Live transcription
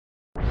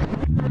Hey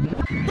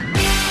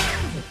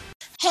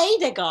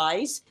there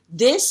guys,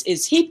 this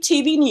is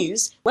HipTv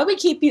News, where we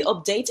keep you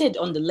updated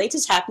on the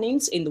latest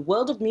happenings in the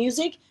world of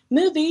music,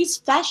 movies,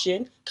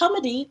 fashion,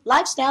 comedy,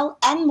 lifestyle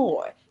and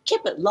more.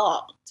 Keep it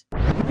locked.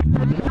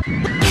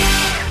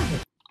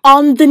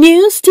 On the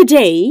news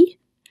today,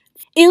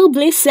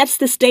 ILLBLISS sets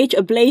the stage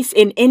ablaze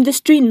in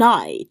industry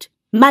NITE.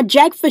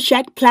 Majek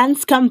Fashek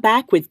plans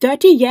comeback with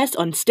 30 years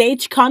on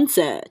stage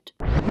concert.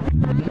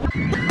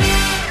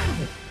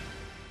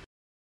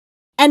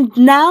 And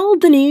now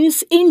the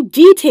news in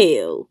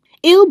detail.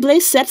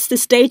 ILLBLISS sets the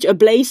stage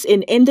ablaze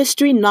in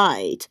industry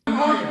NITE. Every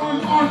time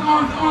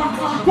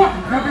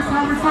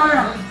we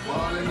fire.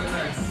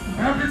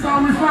 Every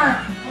time we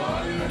fire.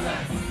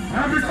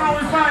 Every time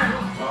we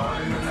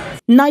fire.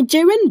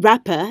 Nigerian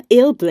rapper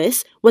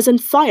ILLBLISS was on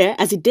fire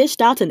as he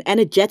dished out an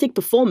energetic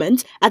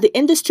performance at the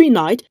industry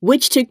NITE,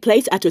 which took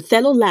place at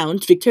Othello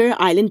Lounge, Victoria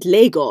Island,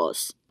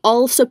 Lagos.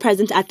 Also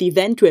present at the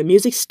event were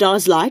music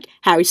stars like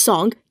Harry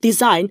Song,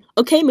 Design,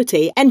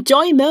 Okemute, and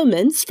Joy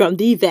Moments from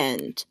the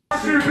event.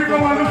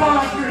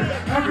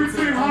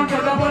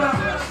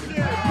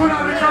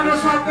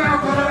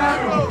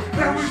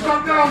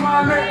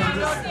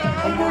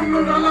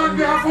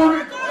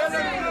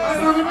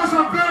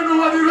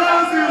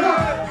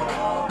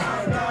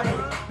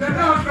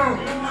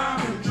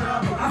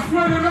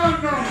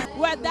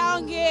 We're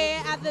down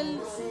here at the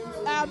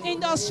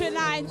Industry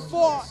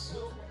 9-4.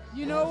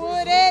 You know who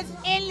it is?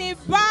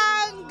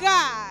 Illibanga.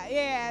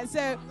 Yeah,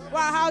 so we're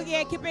out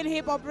here keeping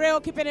hip hop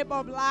real, keeping hip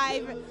hop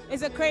live.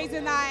 It's a crazy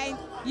night.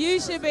 You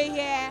should be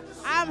here.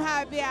 I'm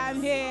happy I'm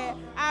here.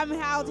 I'm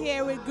out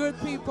here with good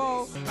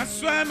people. I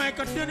swear, my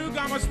continue,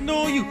 I must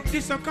know you.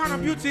 This some kind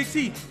of beauty,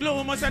 see,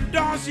 glow must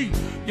endorse you.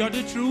 You're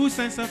the true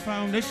sense of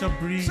foundation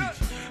breach.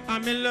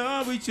 I'm in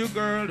love with you,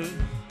 girl.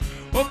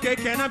 Okay,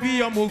 can I be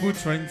your Mogu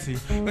 20?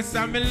 Cause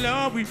I'm in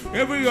love with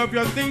every of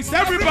your things.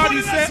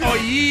 Everybody say, oh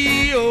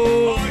yeah,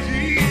 oh.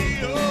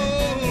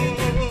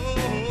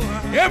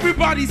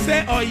 Everybody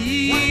say, oh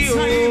yeah,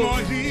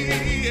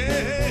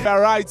 oh.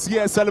 All right,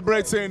 yeah,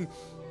 celebrating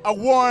a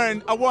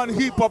one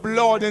hip-hop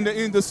lord in the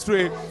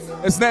industry.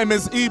 His name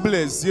is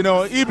ILLBLISS. You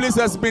know, ILLBLISS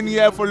has been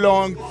here for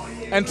long.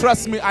 And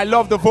trust me, I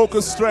love the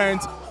vocal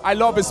strength. I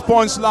love his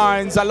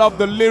punchlines. I love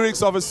the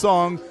lyrics of his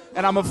song.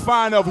 And I'm a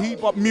fan of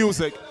hip-hop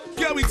music.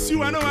 Get with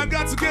you, I know I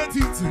got to get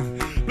it.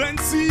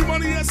 Plenty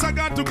money, yes, I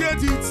got to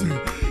get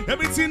it.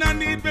 Everything I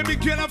need, baby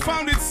girl, I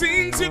found it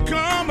since you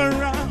come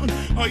around.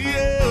 Oh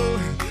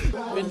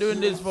yeah. Been doing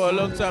this for a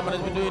long time and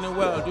has been doing it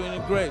well, doing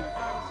it great.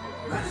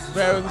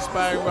 Very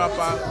inspiring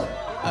rapper.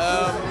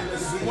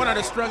 One of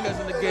the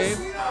strongest in the game.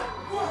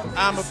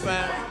 I'm a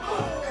fan.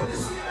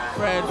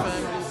 Friend,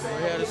 family, we're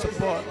here to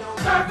support.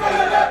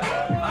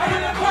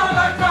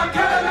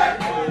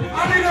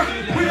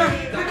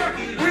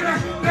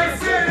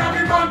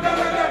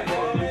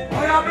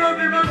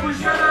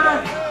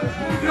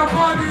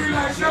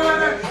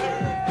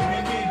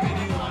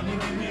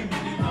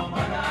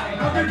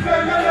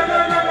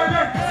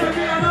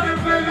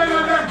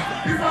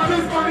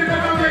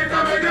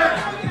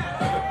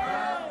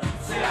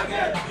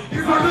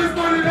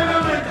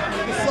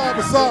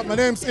 What's up? My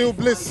name's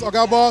ILLBLISS,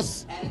 Oga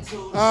Boss.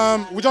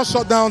 We just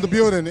shut down the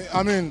building.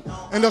 I mean,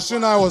 Industry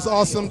NITE was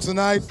awesome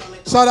tonight.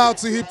 Shout out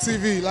to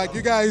HipTv. Like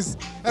you guys,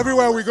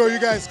 everywhere we go, you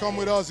guys come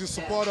with us, you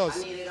support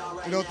us.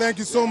 You know, thank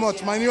you so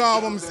much. My new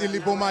album is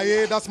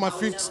ILLBLISS. That's my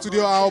 5th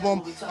studio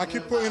album. I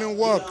keep putting in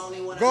work.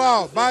 Go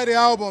out, buy the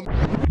album.